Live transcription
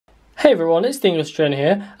Hey everyone, it's TheEnglishTrainer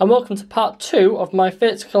here, and welcome to part 2 of my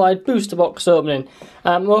Fates Collide booster box opening.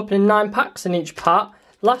 We're opening 9 packs in each part.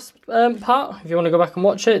 Last part, if you want to go back and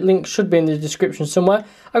watch it, link should be in the description somewhere.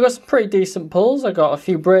 I got some pretty decent pulls. I got a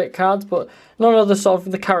few break cards, but none of the sort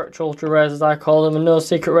of the character ultra rares as I call them, and no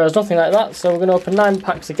secret rares, nothing like that. So we're going to open 9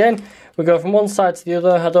 packs again. We go from one side to the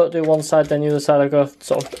other. I don't do one side then the other side, I go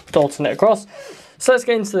sort of alternate across. So let's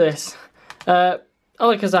get into this.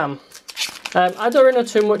 Alakazam. I don't really know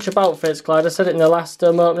too much about Fates Collide. I said it in the last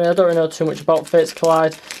opening. I don't really know too much about Fates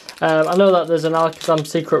Collide. I know that there's an Alakazam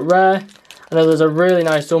secret rare. I know there's a really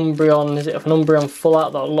nice Umbreon. Is it an Umbreon full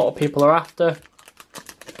art that a lot of people are after?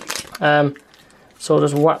 So I'll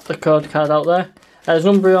just whack the code card out there. There's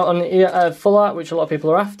an Umbreon full art which a lot of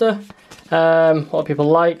people are after. A lot of people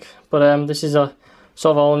like, but this is a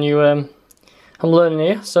sort of all new. I'm learning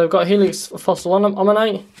here. So I've got Helix Fossil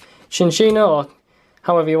Ammonite, Chinchino, or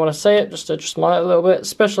however you want to say it, just to adjust my light a little bit.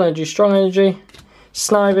 Special Energy, Strong Energy,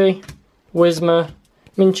 Snivy, Whismur,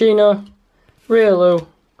 Minccino, Riolu,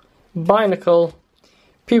 Binacle,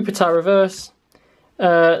 Pupitar Reverse.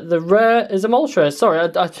 The rare is a Moltres. Sorry, I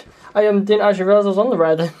didn't actually realise I was on the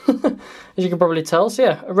rare then, as you can probably tell. So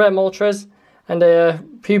yeah, a rare Moltres and a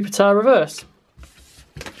Pupitar Reverse.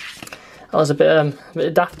 That was a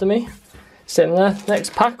bit daft of me, sitting there.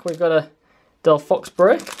 Next pack, we've got a Delphox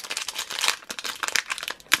Break.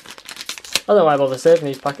 I don't know why I bother saving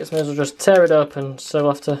these packets, may as well just tear it open, so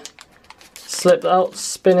we'll have to slip that out,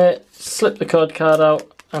 spin it, slip the code card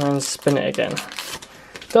out, and then spin it again.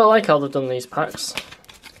 Don't like how they've done these packs.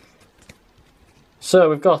 So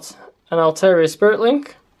we've got an Altaria Spirit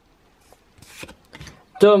Link,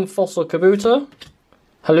 Dome Fossil Kabuto,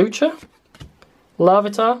 Halucha,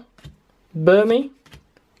 Larvitar, Burmy,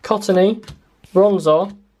 Cottony,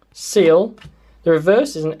 Bronzor, Seal. The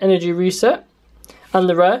reverse is an Energy Reset, and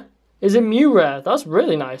the rare is a Mew rare. That's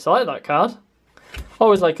really nice. I like that card.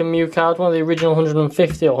 Always like a Mew card, one of the original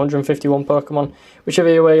 150 or 151 Pokemon,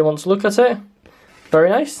 whichever way you want to look at it. Very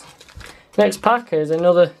nice. Next pack is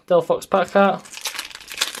another Delphox pack art.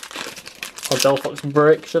 Or Delphox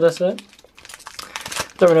Break, should I say.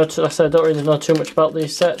 Don't really know too much about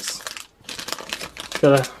these sets.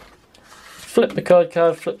 Gotta flip the code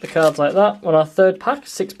card, flip the cards like that. On our third pack,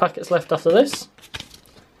 6 packets left after this.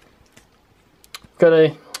 Got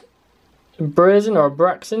a Brazen or a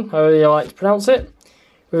Braxin, however you like to pronounce it.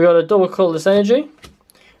 We've got a Double Colourless Energy.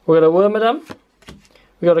 We've got a Wormadam.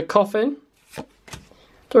 We've got a Coffin. Don't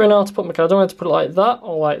really know how to put my card. I don't know how to put it like that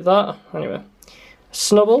or like that. Anyway, a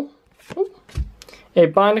Snubble, a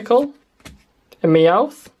Binacle, a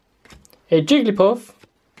Meowth, a Jigglypuff,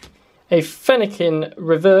 a Fennekin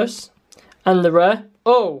Reverse, and the rare.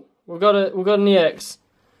 Oh, we've got an EX,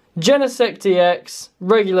 Genesect EX,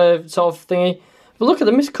 regular sort of thingy. But look at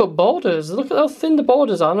the miscut borders. Look at how thin the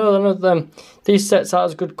borders are. I know these sets are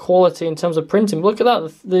as good quality in terms of printing. But look at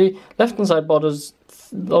that. The left-hand side border's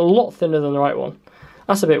a lot thinner than the right one.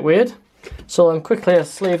 That's a bit weird. So then quickly I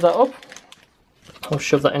sleeve that up. I'll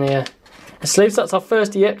shove that in here. The sleeves, that's our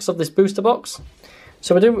first EX of this booster box.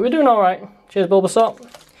 So we're doing all right. Cheers, Bulbasaur.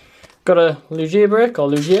 Got a Lugia Break, or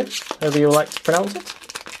Lugia, however you like to pronounce it.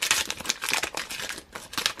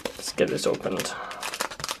 Let's get this opened.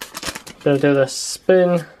 Gonna do the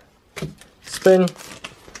spin, spin.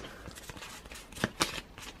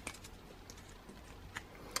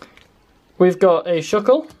 We've got a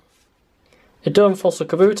Shuckle, a Dome Fossil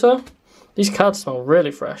Kabuto. These cards smell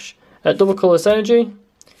really fresh. Double Colourless Energy,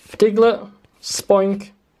 Diglett,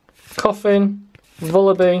 Spoink, Coffin,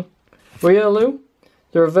 Vullaby, Riolu.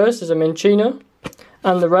 The reverse is a Minccino,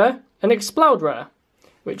 and the rare, an Explode rare,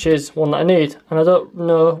 which is one that I need. And I don't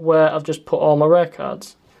know where I've just put all my rare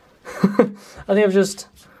cards. I think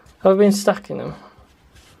I've been stacking them.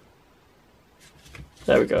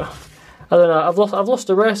 There we go. I don't know. I've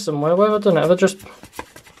lost a rare somewhere. Where have I done it?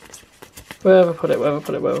 Where have I put it?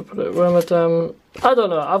 I don't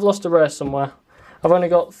know. I've lost a rare somewhere. I've only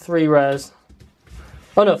got 3 rares.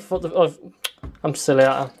 Oh no! I'm silly.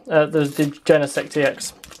 There's the Genesect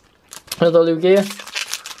EX. Another Lugia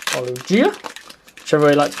or Lugia, whichever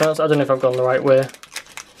way you like to pronounce it. I don't know if I've gone the right way.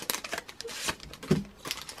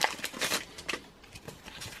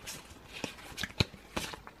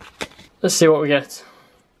 Let's see what we get.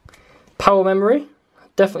 Power Memory.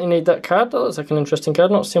 Definitely need that card. That looks like an interesting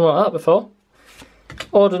card. Not seen one like that before.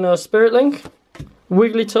 Ordinary Spirit Link.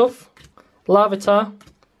 Wigglytuff. Larvitar.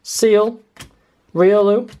 Seal.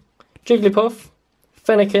 Riolu. Jigglypuff.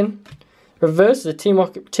 Fennekin. Reverse is a Team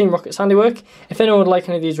Rocket's handiwork. If anyone would like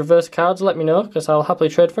any of these reverse cards, let me know, because I'll happily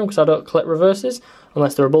trade for them, because I don't collect reverses,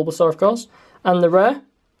 unless they're a Bulbasaur, of course. And the rare.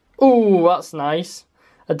 Ooh, that's nice.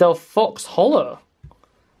 A Delphox Hollow.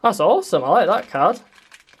 That's awesome, I like that card.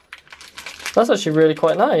 That's actually really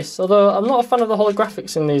quite nice, although I'm not a fan of the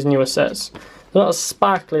holographics in these newer sets. They're not as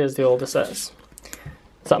sparkly as the older sets.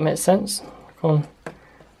 Does that make sense? Come on. I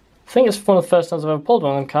think it's one of the first times I've ever pulled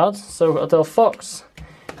one of them cards. So we've got a Del Fox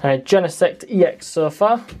and a Genesect EX so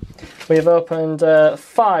far. We have opened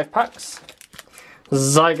 5 packs.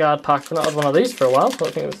 Zygarde pack, we've not had one of these for a while. I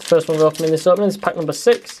think it was the first one we've opened in this opening. It's pack number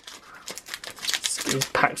 6. Let's get these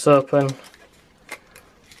packs open.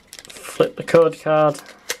 Flip the code card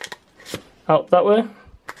out that way.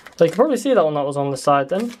 So you can probably see that one that was on the side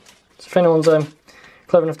then. So if anyone's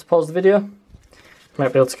clever enough to pause the video,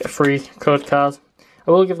 might be able to get a free code card.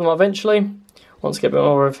 I will give them out eventually. Once I get a bit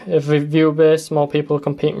more of a viewer base, more people are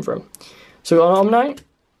competing for them. So we've got an Omnite,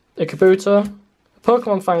 a Kabuto, a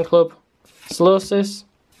Pokemon Fan Club, Solosis,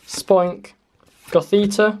 Spoink,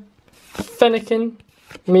 Gothita, Fennekin,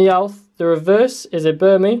 Meowth. The reverse is a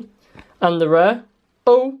Burmy, and the rare,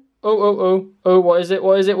 oh, what is it?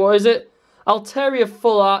 Altaria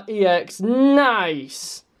Full Art EX,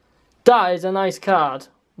 nice! That is a nice card,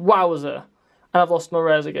 wowzer. And I've lost my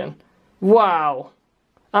rares again. Wow,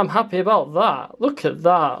 I'm happy about that. Look at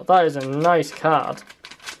that, that is a nice card.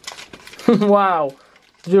 Wow,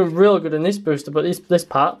 doing real good in this booster, but this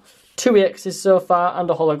part. 2 EXs so far and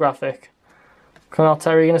a holographic. Can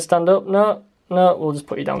Altaria going to stand up? No, we'll just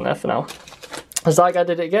put you down there for now. Zygarde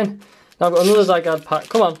did it again. Now I've got another Zygarde pack,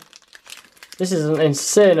 come on. This is an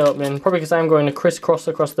insane opening, probably because I'm going to crisscross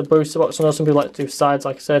across the booster box. I know some people like to do sides,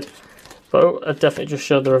 like I said. But I definitely just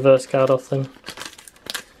showed the reverse card off then.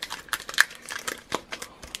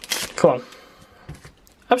 Come on.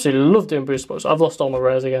 Absolutely love doing booster boxes. I've lost all my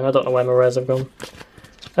rares again. I don't know where my rares have gone.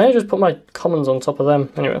 I need to just put my commons on top of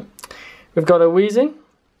them. Anyway, we've got a Weezing,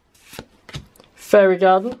 Fairy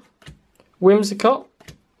Garden, Whimsicott,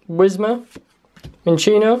 Whismur,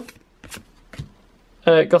 Minccino,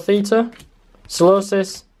 Gothita,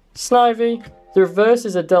 Solosis, Snivy. The reverse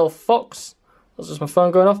is a Del Fox. That's just my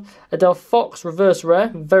phone going off. A Del Fox reverse rare,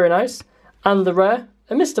 very nice. And the rare,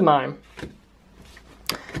 a Mr. Mime.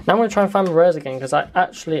 Now I'm going to try and find my rares again because I'm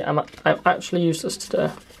actually useless today.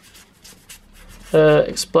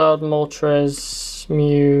 Explode, Moltres,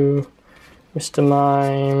 Mew, Mr.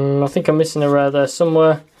 Mime. I think I'm missing a rare there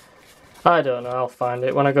somewhere. I don't know, I'll find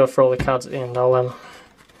it. When I go through all the cards at the end, I'll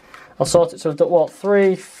sort it. So we've got what,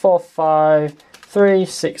 3, 4, 5, 3,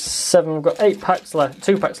 6, 7. We've got 8 packs left,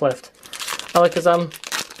 2 packs left. Alakazam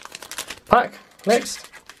pack, next.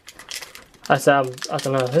 I don't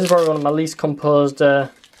know, this is probably one of my least composed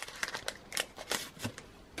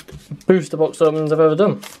booster box openings I've ever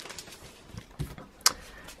done.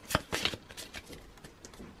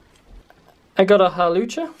 I got a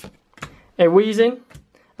Hawlucha, a Weezing,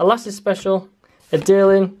 a Lassie Special, a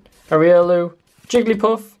Daylin, a Riolu,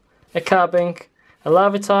 Jigglypuff, a Carbink, a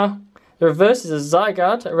Larvitar. The reverse is a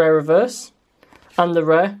Zygarde, a rare reverse, and the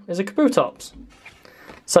rare is a Kabutops.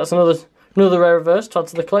 So that's another rare reverse to add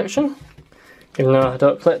to the collection, even though I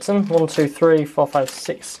don't collect them. 1, 2, 3, 4, 5,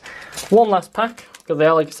 6. One last pack, got the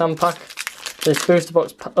Alakazam pack. This booster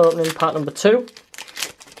box opening part number 2.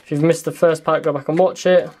 If you've missed the first part, go back and watch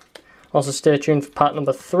it. Also stay tuned for part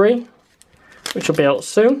number 3, which will be out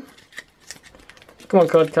soon. Come on,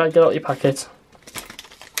 code card, get out your packet.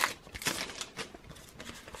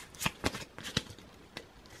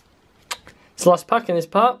 It's the last pack in this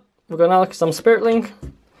part. We've got an Alakazam Spirit Link,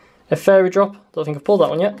 a Fairy Drop, don't think I've pulled that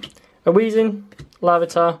one yet, a Weezing,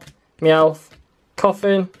 Larvitar, Meowth,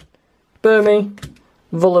 Coffin, Burmy,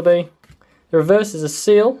 Vullaby. The reverse is a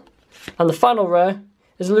Seal, and the final rare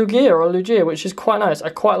is a Lugia, which is quite nice. I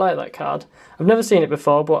quite like that card. I've never seen it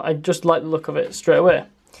before, but I just like the look of it straight away.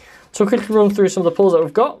 So we'll quickly run through some of the pulls that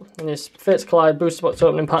we've got in this Fates Collide booster box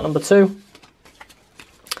opening part number 2.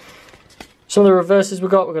 Some of the reverses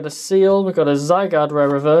we've got a Seal, we've got a Zygarde rare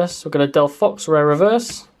reverse, we've got a Del Fox rare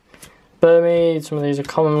reverse, Burmy, some of these are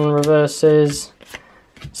common reverses.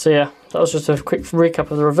 So yeah, that was just a quick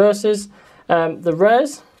recap of the reverses. The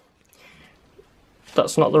rares,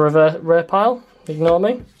 that's not the rare pile, ignore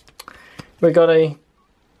me. We got a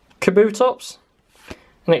Kabutops,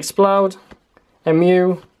 an Explode, a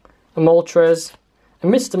Mew, a Moltres, a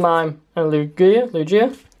Mr. Mime, and a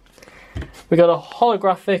Lugia. We got a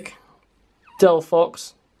holographic Del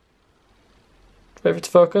Fox. Wait for it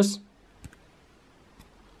to focus. Do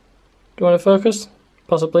you want to focus?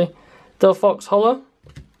 Possibly. Del Fox Holo.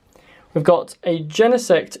 We've got a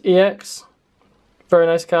Genesect EX. Very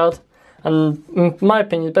nice card. And in my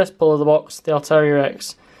opinion, the best pull of the box, the Altaria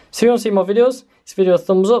X. So if you want to see more videos, this video a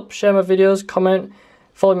thumbs up, share my videos, comment,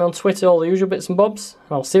 follow me on Twitter, all the usual bits and bobs,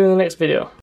 and I'll see you in the next video.